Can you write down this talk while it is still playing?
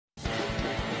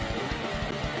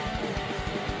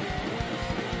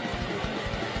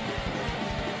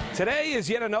Today is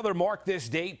yet another mark this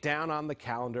date down on the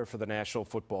calendar for the National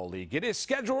Football League. It is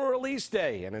schedule release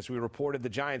day, and as we reported the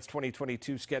Giants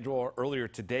 2022 schedule earlier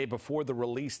today before the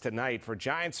release tonight, for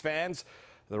Giants fans,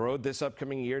 the road this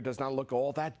upcoming year does not look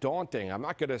all that daunting. I'm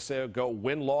not going to say go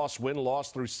win-loss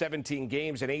through 17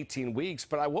 games in 18 weeks,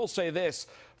 but I will say this.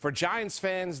 For Giants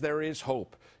fans, there is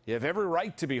hope. You have every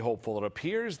right to be hopeful. It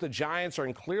appears the Giants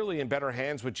are clearly in better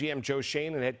hands with GM Joe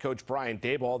Schoen and head coach Brian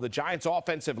Daboll. The Giants'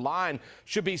 offensive line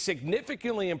should be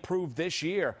significantly improved this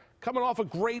year. Coming off a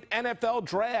great NFL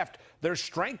draft, their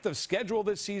strength of schedule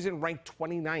this season ranked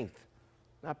 29th.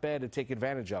 Not bad to take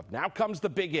advantage of. Now comes the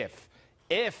big if.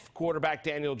 If quarterback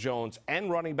Daniel Jones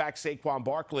and running back Saquon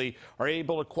Barkley are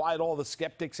able to quiet all the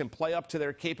skeptics and play up to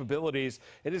their capabilities,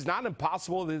 it is not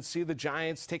impossible to see the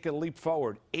Giants take a leap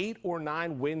forward. 8 or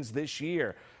 9 wins this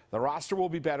year. The roster will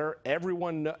be better.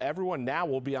 Everyone now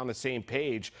will be on the same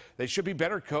page. They should be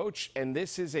better coached, and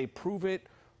this is a prove it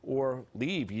or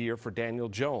leave year for Daniel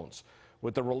Jones.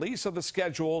 With the release of the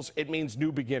schedules, it means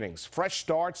new beginnings, fresh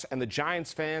starts, and the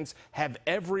Giants fans have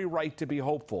every right to be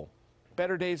hopeful.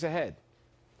 Better days ahead.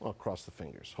 Well, cross the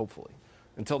fingers, hopefully.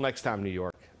 Until next time, New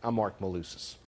York, I'm Mark Malusis.